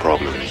you've got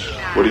problems?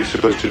 What are you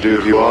supposed to do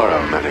if you are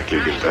a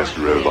manically depressed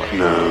robot?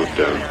 No,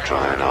 don't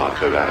try and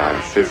answer that. I'm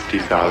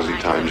 50,000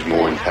 times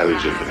more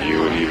intelligent than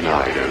you, and even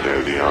I don't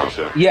know the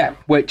answer. Yeah,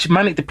 which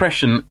manic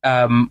depression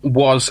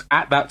was,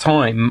 at that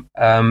time,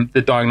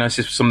 the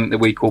diagnosis for something that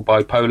we call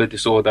bipolar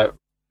disorder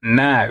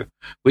now,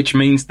 which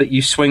means that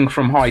you swing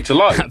from high to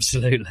low.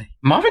 Absolutely.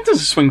 Marvin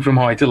doesn't swing from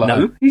high to low.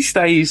 No. He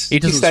stays He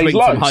doesn't stays swing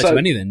low, from high so, to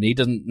anything. He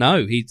doesn't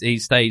know. He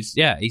stays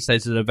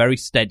at a very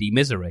steady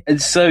misery.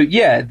 And so,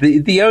 yeah,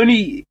 the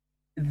only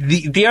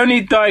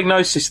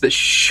diagnosis that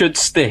should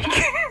stick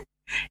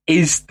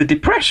is the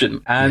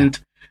depression. And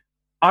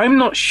I'm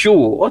not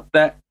sure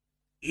that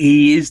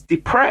he is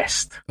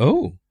depressed.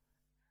 Oh.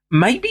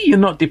 Maybe you're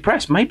not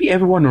depressed. Maybe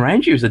everyone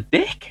around you is a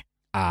dick.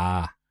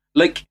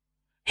 Like,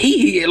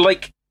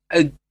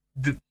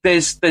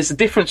 there's a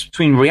difference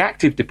between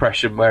reactive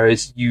depression,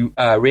 whereas you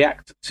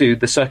react to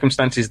the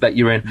circumstances that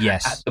you're in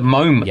at the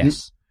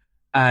moment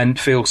and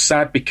feel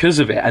sad because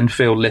of it and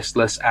feel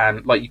listless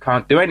and like you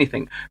can't do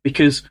anything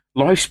because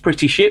life's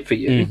pretty shit for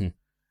you.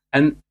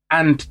 Mm-hmm.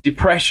 And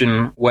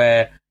depression,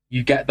 where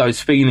you get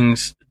those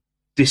feelings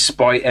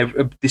despite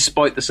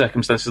the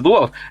circumstances of the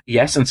world.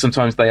 Yes, and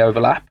sometimes they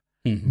overlap.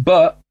 Mm-hmm.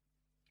 But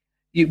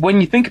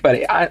when you think about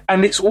it,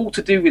 and it's all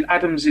to do with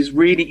Adams's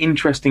really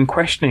interesting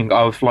questioning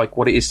of like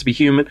what it is to be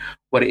human,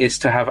 what it is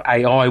to have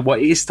AI, what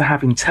it is to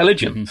have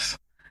intelligence.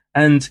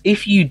 Mm-hmm. And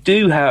if you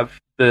do have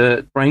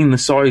the brain the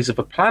size of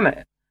a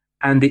planet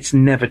and it's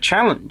never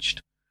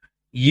challenged,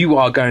 you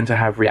are going to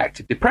have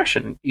reactive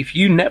depression. If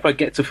you never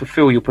get to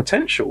fulfill your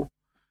potential,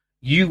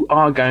 you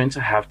are going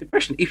to have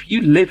depression. If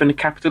you live in a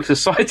capitalist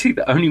society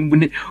that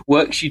only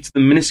works you to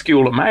the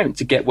minuscule amount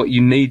to get what you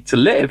need to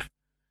live,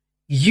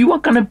 you are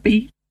going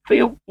to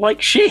feel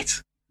like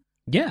shit.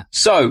 Yeah.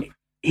 So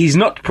he's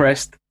not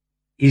depressed.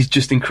 He's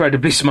just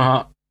incredibly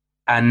smart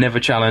and never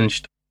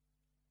challenged.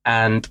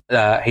 And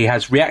he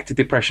has reactive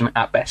depression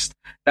at best.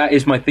 That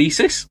is my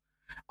thesis.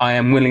 I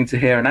am willing to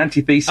hear an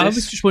antithesis. I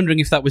was just wondering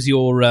if that was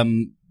your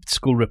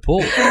school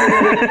report.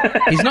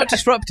 He's not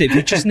disruptive.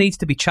 He just needs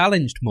to be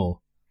challenged more.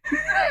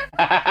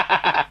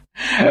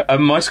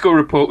 My school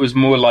report was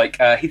more like,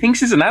 he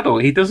thinks he's an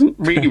adult. He doesn't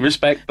really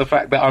respect the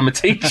fact that I'm a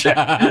teacher.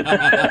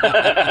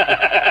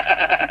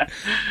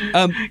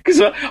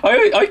 Because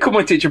I called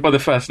my teacher by the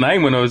first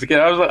name when I was a kid.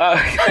 I was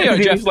like,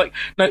 he was like,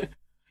 no,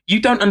 you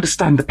don't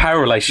understand the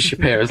power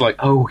relationship here. I was like,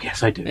 oh,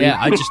 yes, I do. Yeah,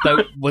 I just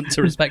don't want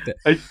to respect it.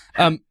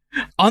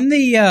 On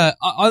the,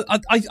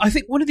 I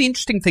think one of the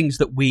interesting things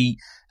that we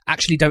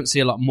actually don't see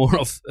a lot more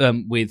of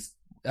with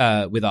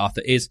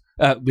Arthur is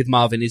with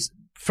Marvin is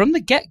from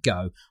the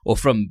get-go, or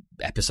from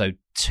episode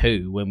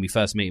 2 when we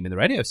first meet him in the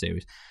radio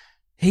series,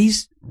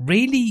 he's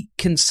really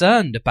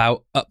concerned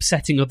about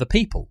upsetting other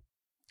people.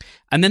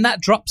 And then that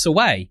drops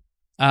away.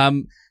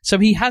 So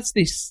he has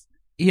this,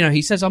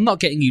 he says, I'm not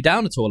getting you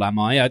down at all, am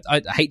I?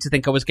 I hate to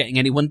think I was getting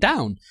anyone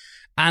down.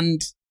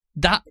 And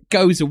that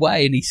goes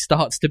away, and he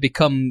starts to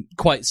become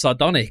quite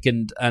sardonic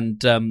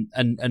and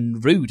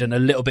rude and a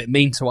little bit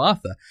mean to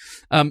Arthur.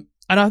 And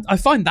I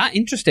find that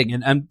interesting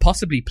and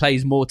possibly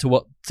plays more to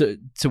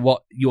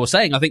what you're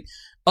saying. I think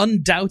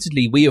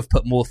undoubtedly we have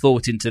put more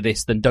thought into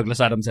this than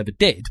Douglas Adams ever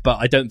did, but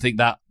I don't think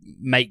that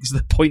makes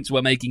the points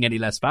we're making any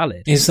less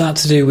valid. Is that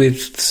to do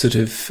with sort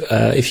of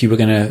if you were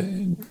going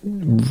to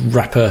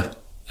wrap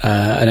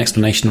an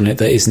explanation on it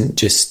that isn't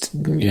just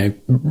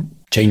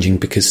changing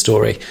because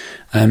story,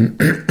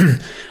 the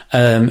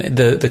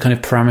kind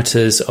of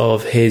parameters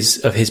of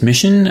his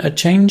mission are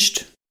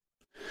changed?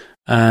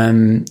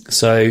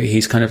 So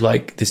he's kind of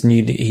like this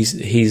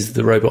he's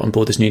the robot on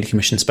board this newly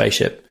commissioned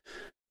spaceship,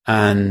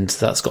 and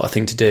that's got a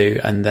thing to do,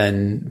 and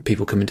then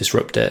people come and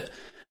disrupt it,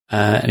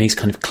 and he's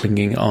kind of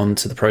clinging on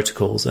to the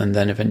protocols, and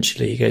then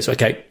eventually he goes,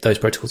 okay, those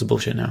protocols are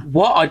bullshit now.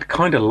 What I'd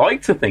kind of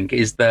like to think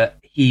is that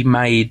he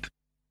made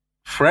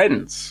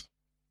friends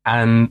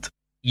and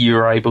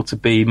you're able to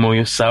be more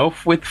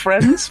yourself with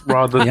friends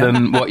rather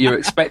than what you're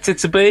expected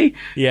to be.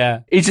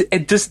 Yeah.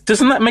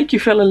 Doesn't that make you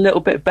feel a little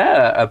bit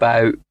better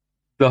about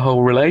the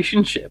whole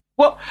relationship?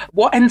 What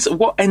ends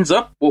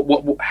up?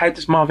 How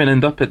does Marvin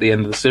end up at the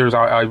end of the series?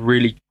 I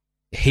really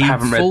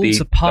haven't read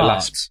the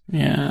last.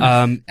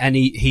 Yeah. And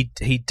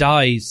he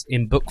dies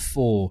in book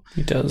 4.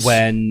 He does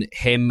when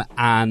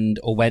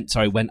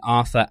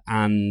Arthur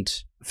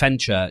and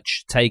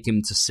Fenchurch take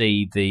him to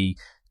see the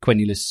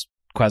Quenulus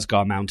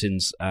Quasgar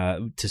Mountains,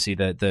 to see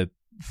the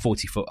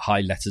 40-foot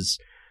high letters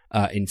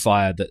in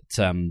fire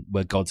that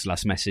were God's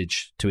last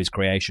message to his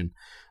creation.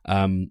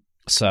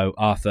 So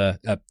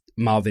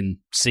Marvin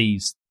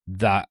sees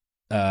that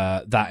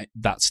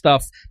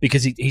stuff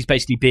because he's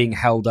basically being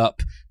held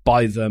up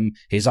by them.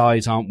 His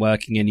eyes aren't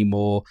working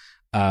anymore,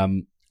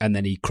 and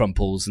then he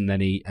crumples, and then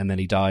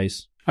he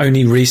dies.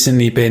 Only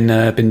recently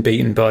been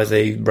beaten by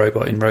the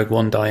robot in Rogue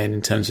One dying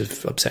in terms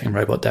of upsetting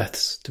robot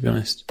deaths, to be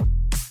honest.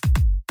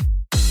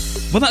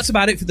 Well, that's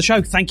about it for the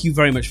show. Thank you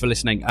very much for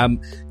listening.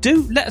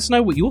 Do let us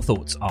know what your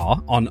thoughts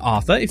are on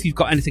Arthur. If you've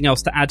got anything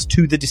else to add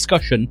to the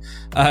discussion,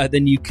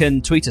 then you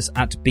can tweet us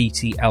at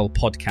BTL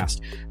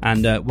Podcast.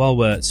 And while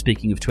we're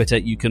speaking of Twitter,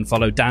 you can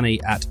follow Danny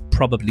at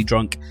Probably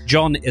Drunk,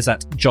 John is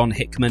at John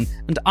Hickman,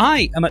 and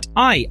I am at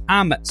I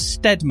Am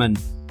Stedman.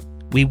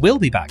 We will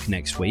be back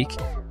next week,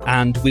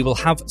 and we will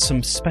have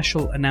some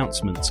special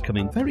announcements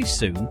coming very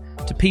soon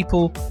to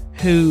people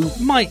who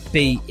might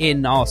be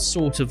in our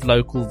sort of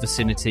local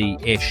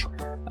vicinity-ish.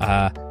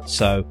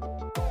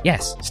 So,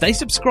 yes, stay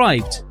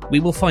subscribed.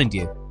 We will find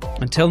you.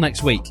 Until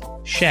next week,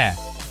 share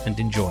and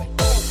enjoy.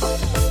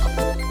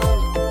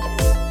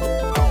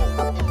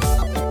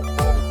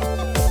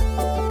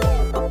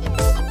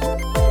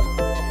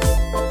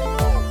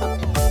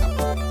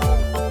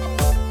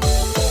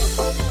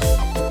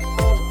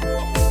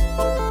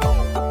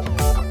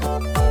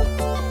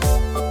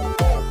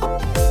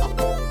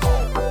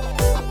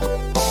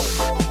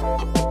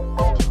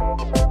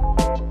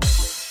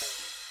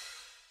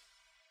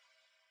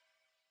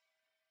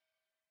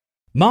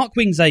 Mark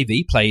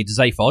Wing-Zavy played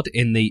Zaphod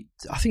in the...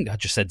 I think I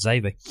just said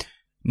Zavy.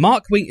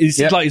 Mark Wing is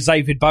like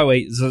Zavid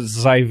Bowie.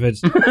 Zavid.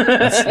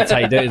 That's how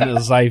you do it, isn't it?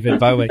 Zavid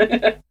Bowie.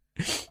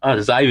 Oh,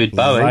 Zavid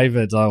Bowie.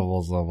 Zavid, I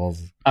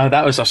was. Oh,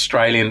 that was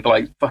Australian.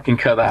 Like, fucking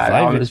cut that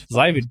out.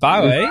 Zavid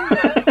Bowie.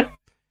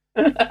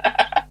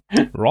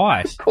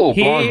 Right. Cool,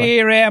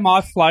 Here am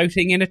I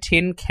floating in a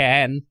tin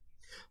can,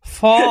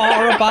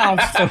 far above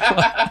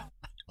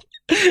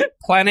the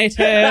planet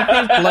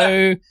Earth is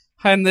blue.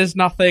 And there's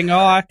nothing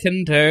I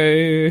can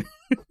do.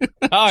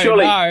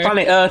 Surely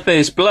planet Earth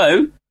is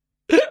blue.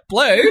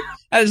 Blue?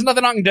 And there's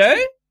nothing I can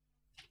do?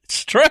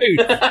 It's true.